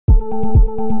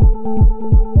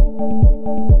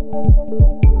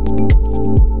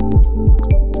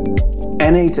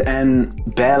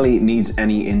n8n barely needs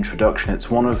any introduction. It's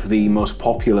one of the most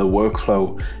popular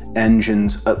workflow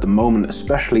engines at the moment,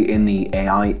 especially in the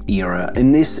AI era.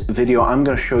 In this video, I'm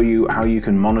going to show you how you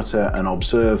can monitor and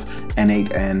observe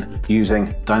n8n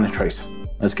using Dynatrace.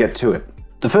 Let's get to it.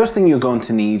 The first thing you're going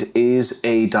to need is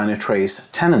a Dynatrace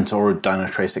tenant or a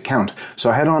Dynatrace account.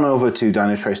 So head on over to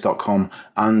dynatrace.com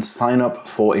and sign up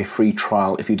for a free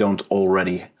trial if you don't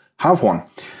already have one.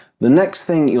 The next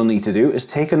thing you'll need to do is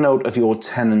take a note of your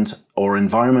tenant or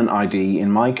environment ID.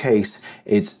 In my case,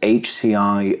 it's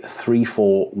HCI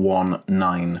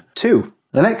 34192.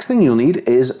 The next thing you'll need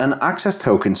is an access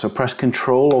token. So press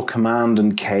Control or Command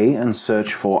and K and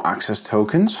search for access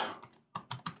tokens.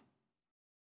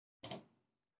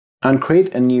 And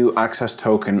create a new access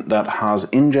token that has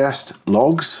ingest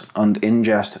logs and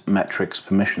ingest metrics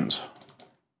permissions.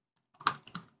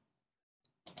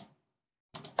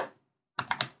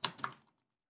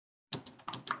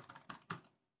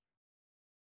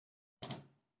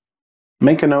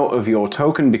 Make a note of your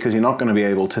token because you're not going to be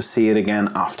able to see it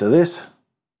again after this.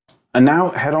 And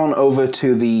now head on over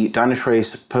to the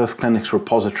Dynatrace Perf Clinics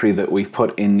repository that we've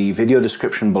put in the video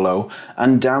description below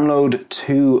and download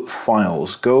two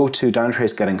files. Go to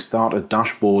Dynatrace Getting Started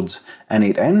Dashboards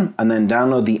n8n and then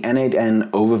download the n8n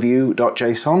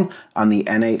overview.json and the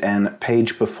n8n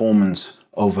page performance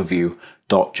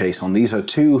overview.json. These are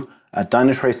two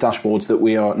Dynatrace dashboards that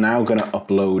we are now going to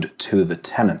upload to the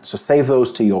tenant. So save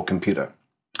those to your computer.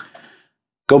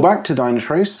 Go back to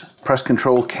Dynatrace, press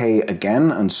Ctrl K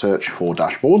again and search for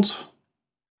dashboards.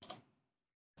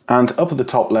 And up at the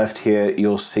top left here,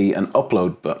 you'll see an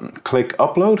upload button. Click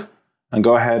upload and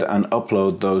go ahead and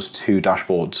upload those two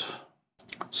dashboards.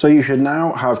 So you should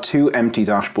now have two empty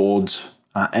dashboards.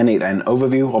 n8n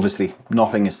overview, obviously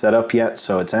nothing is set up yet,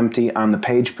 so it's empty, and the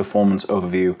page performance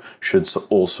overview should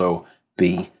also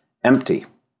be empty.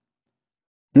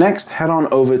 Next, head on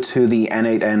over to the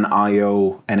n8n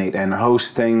IO, n8n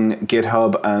hosting,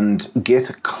 GitHub, and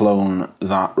git clone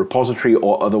that repository,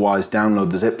 or otherwise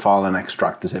download the zip file and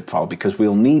extract the zip file, because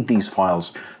we'll need these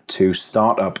files to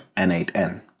start up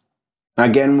n8n.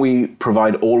 Again, we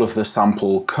provide all of the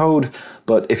sample code,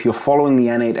 but if you're following the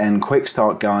n8n quick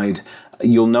start guide,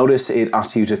 you'll notice it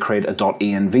asks you to create a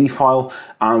 .env file,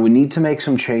 and we need to make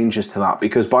some changes to that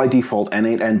because by default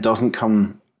n8n doesn't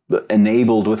come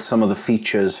enabled with some of the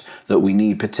features that we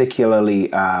need, particularly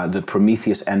the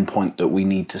Prometheus endpoint that we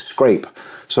need to scrape.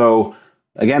 So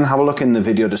again, have a look in the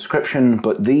video description,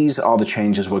 but these are the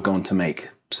changes we're going to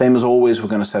make. Same as always, we're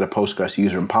going to set a Postgres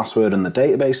user and password and the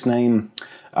database name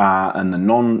and the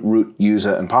non-root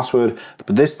user and password,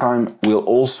 but this time we'll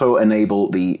also enable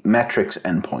the metrics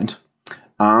endpoint.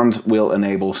 And we'll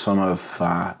enable some of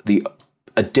the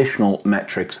additional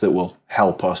metrics that will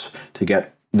help us to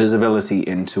get visibility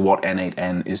into what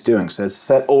n8n is doing. So let's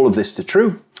set all of this to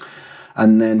true.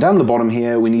 And then down the bottom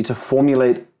here, we need to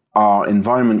formulate our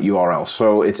environment URL.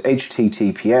 So it's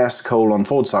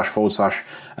https://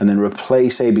 and then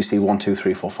replace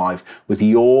abc12345 with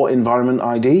your environment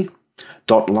ID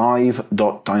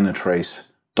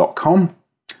 .live.dynatrace.com.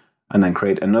 and then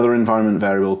create another environment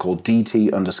variable called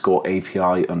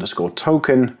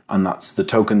dt_API_token, and that's the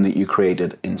token that you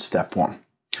created in step one.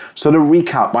 So to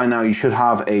recap, by now you should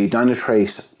have a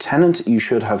Dynatrace tenant, you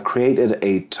should have created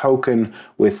a token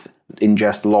with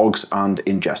ingest logs and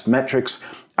ingest metrics,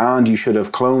 and you should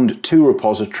have cloned two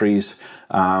repositories,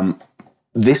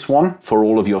 this one for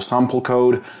all of your sample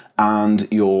code and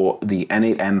the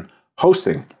n8n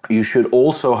hosting. You should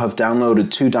also have downloaded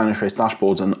two Dynatrace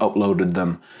dashboards and uploaded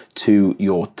them to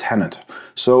your tenant.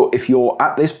 So if you're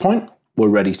at this point, we're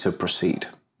ready to proceed.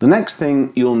 The next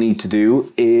thing you'll need to do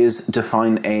is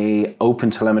define a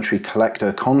OpenTelemetry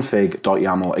collector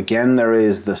config.yaml. Again, there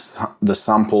is the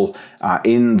sample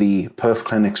in the Perf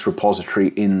Clinics repository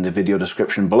in the video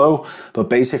description below, but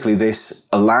basically this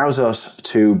allows us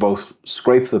to both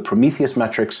scrape the Prometheus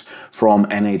metrics from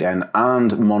n8n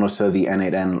and monitor the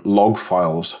n8n log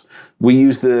files. We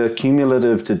use the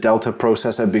cumulative to delta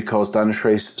processor because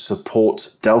Dynatrace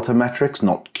supports delta metrics,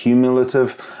 not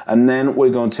cumulative, and then we're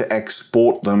going to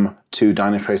export them to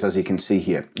Dynatrace as you can see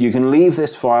here. You can leave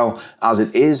this file as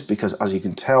it is because as you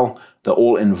can tell, they're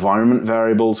all environment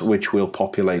variables which we'll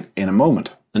populate in a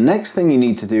moment. The next thing you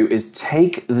need to do is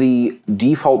take the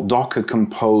default Docker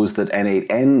compose that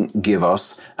n8n give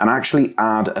us and actually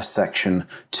add a section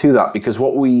to that, because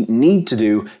what we need to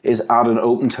do is add an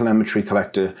OpenTelemetry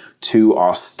collector to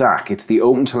our stack. It's the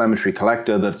OpenTelemetry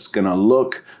collector that's going to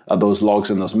look at those logs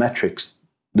and those metrics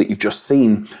that you've just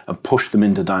seen and push them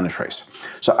into Dynatrace.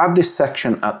 So add this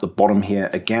section at the bottom here.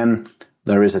 Again,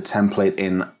 there is a template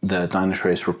in the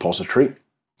Dynatrace repository.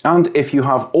 And if you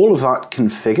have all of that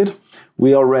configured,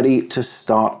 we are ready to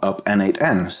start up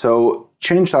n8n. So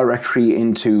change directory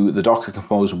into the Docker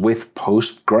Compose with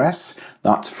Postgres.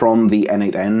 That's from the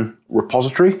n8n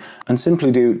repository, and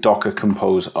simply do Docker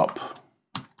Compose up.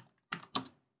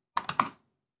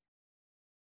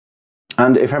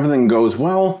 And if everything goes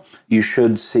well, you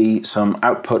should see some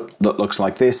output that looks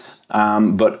like this,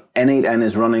 but n8n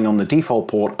is running on the default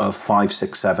port of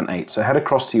 5678. So head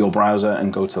across to your browser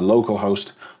and go to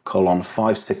localhost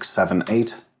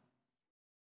 :5678.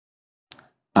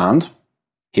 And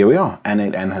here we are,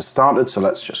 n8n has started. So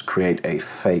let's just create a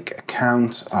fake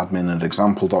account,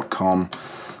 admin@example.com,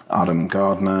 Adam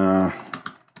Gardner,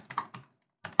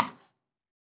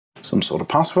 some sort of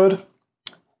password.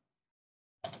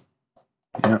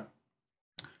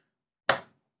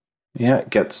 Yeah,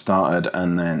 get started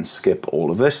and then skip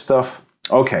all of this stuff.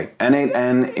 Okay,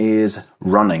 n8n is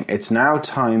running. It's now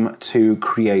time to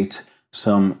create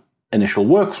some initial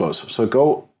workflows. So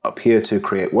go up here to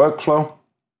create workflow.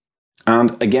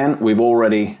 And again, we've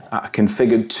already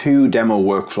configured two demo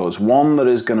workflows, one that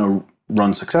is going to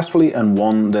run successfully and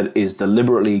one that is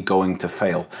deliberately going to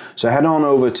fail. So head on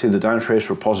over to the Dynatrace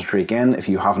repository again if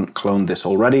you haven't cloned this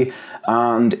already,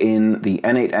 and in the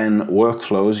n8n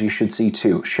workflows you should see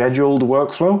two: scheduled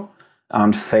workflow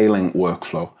and failing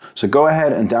workflow. So go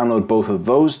ahead and download both of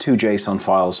those two JSON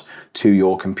files to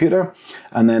your computer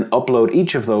and then upload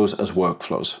each of those as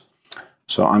workflows.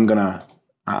 So I'm going to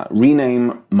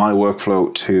rename my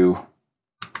workflow to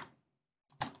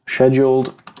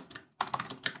scheduled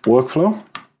workflow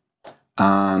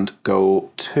and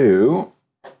go to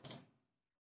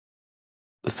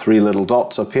the three little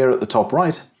dots up here at the top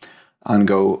right and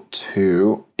go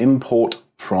to import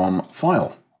from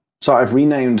file. So I've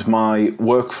renamed my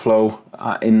workflow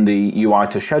in the UI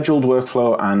to scheduled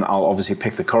workflow, and I'll obviously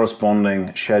pick the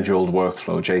corresponding scheduled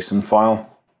workflow JSON file.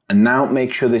 And now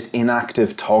make sure this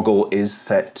inactive toggle is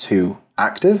set to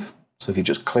active. So if you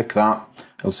just click that,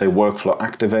 it'll say workflow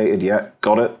activated. Yeah,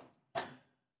 got it.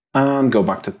 And go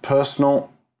back to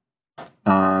personal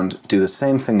and do the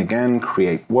same thing again.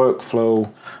 Create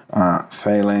workflow,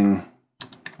 failing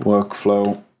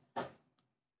workflow,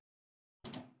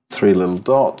 three little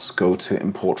dots, go to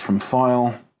import from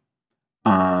file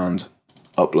and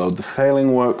upload the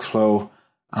failing workflow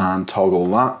and toggle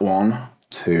that one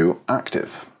to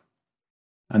active.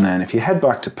 And then if you head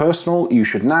back to personal, you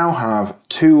should now have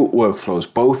two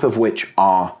workflows, both of which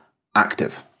are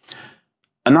active.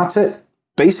 And that's it.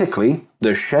 Basically,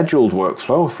 the scheduled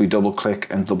workflow, if we double click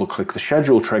the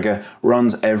schedule trigger,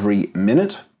 runs every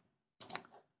minute.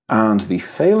 And the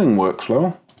failing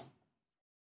workflow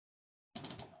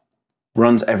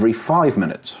runs every 5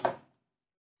 minutes.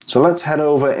 So let's head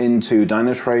over into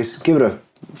Dynatrace, give it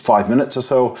 5 minutes or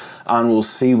so, and we'll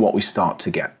see what we start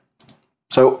to get.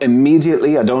 So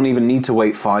immediately, I don't even need to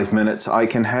wait 5 minutes. I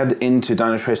can head into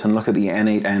Dynatrace and look at the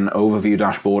n8n overview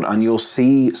dashboard, and you'll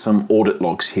see some audit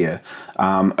logs here,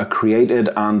 a created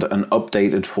and an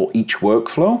updated for each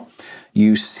workflow.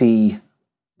 You see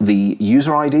the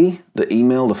user ID, the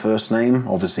email, the first name,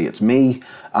 obviously it's me,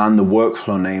 and the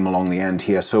workflow name along the end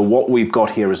here. So what we've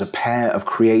got here is a pair of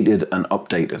created and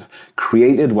updated.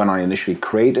 Created when I initially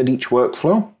created each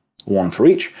workflow, one for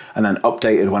each, and then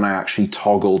updated when I actually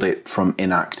toggled it from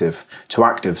inactive to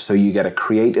active. So you get a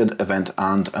created event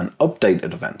and an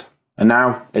updated event. And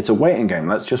now it's a waiting game.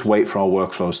 Let's just wait for our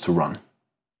workflows to run.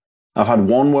 I've had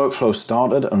one workflow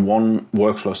started and one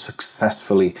workflow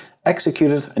successfully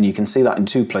executed, and you can see that in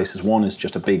two places. One is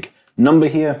just a big number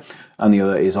here, and the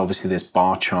other is obviously this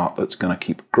bar chart that's going to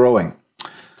keep growing.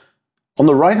 On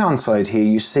the right-hand side here,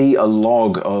 you see a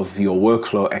log of your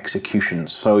workflow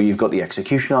executions. So you've got the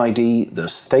execution ID, the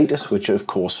status, which of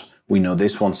course we know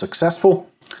this one's successful.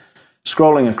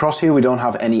 Scrolling across here, we don't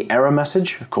have any error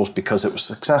message, of course, because it was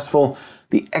successful.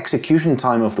 The execution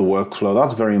time of the workflow,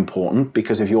 that's very important,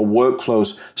 because if your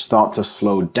workflows start to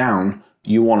slow down,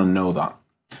 you want to know that.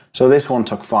 So this one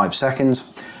took 5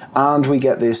 seconds, and we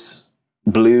get this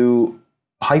blue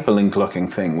hyperlink looking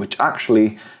thing, which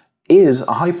actually is a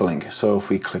hyperlink. So if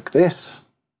we click this,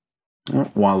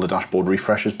 while the dashboard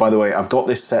refreshes, by the way, I've got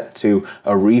this set to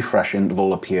a refresh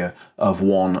interval up here of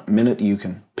 1 minute. You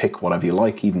can pick whatever you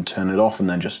like, even turn it off and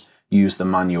then just use the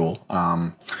manual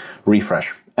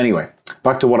refresh. Anyway,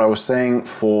 back to what I was saying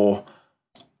for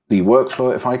the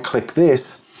workflow. If I click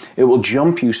this, it will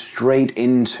jump you straight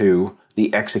into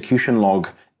the execution log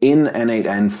in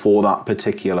n8n for that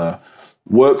particular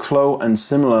workflow. And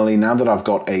similarly, now that I've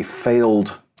got a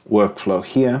failed workflow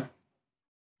here,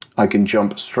 I can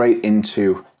jump straight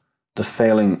into the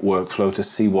failing workflow to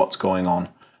see what's going on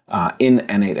in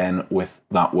n8n with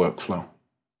that workflow.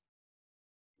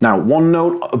 Now, one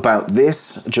note about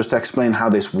this, just to explain how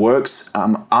this works,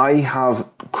 I have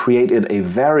created a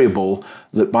variable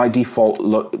that by default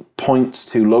points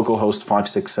to localhost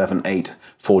 5678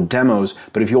 for demos,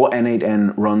 but if your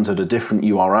n8n runs at a different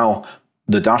URL,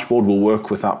 the dashboard will work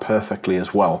with that perfectly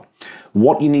as well.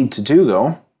 What you need to do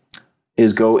though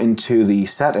is go into the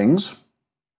settings,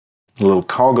 a little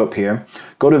cog up here,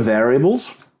 go to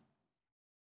variables,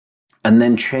 and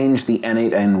then change the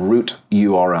n8n root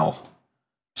URL.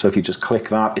 So if you just click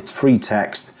that, it's free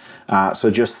text.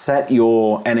 So just set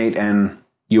your n8n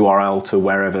URL to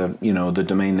wherever, you know, the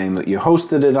domain name that you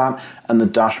hosted it at, and the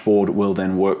dashboard will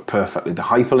then work perfectly. The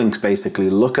hyperlinks basically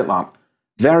look at that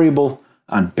variable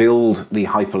and build the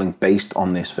hyperlink based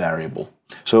on this variable.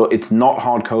 So it's not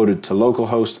hard-coded to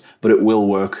localhost, but it will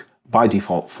work by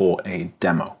default for a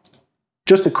demo.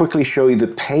 Just to quickly show you the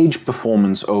page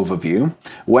performance overview,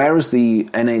 whereas the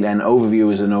n8n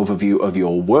overview is an overview of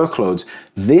your workloads,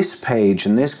 this page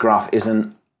and this graph is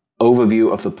an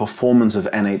overview of the performance of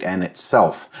n8n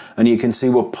itself. And you can see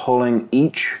we're pulling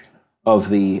each of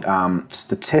the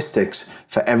statistics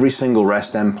for every single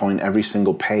REST endpoint, every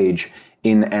single page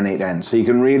in n8n. So you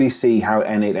can really see how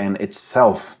n8n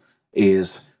itself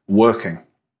is working.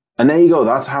 And there you go,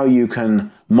 that's how you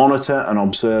can monitor and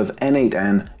observe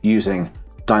n8n using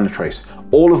Dynatrace.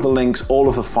 All of the links, all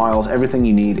of the files, everything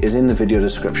you need is in the video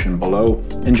description below.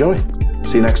 Enjoy.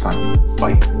 See you next time.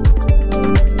 Bye.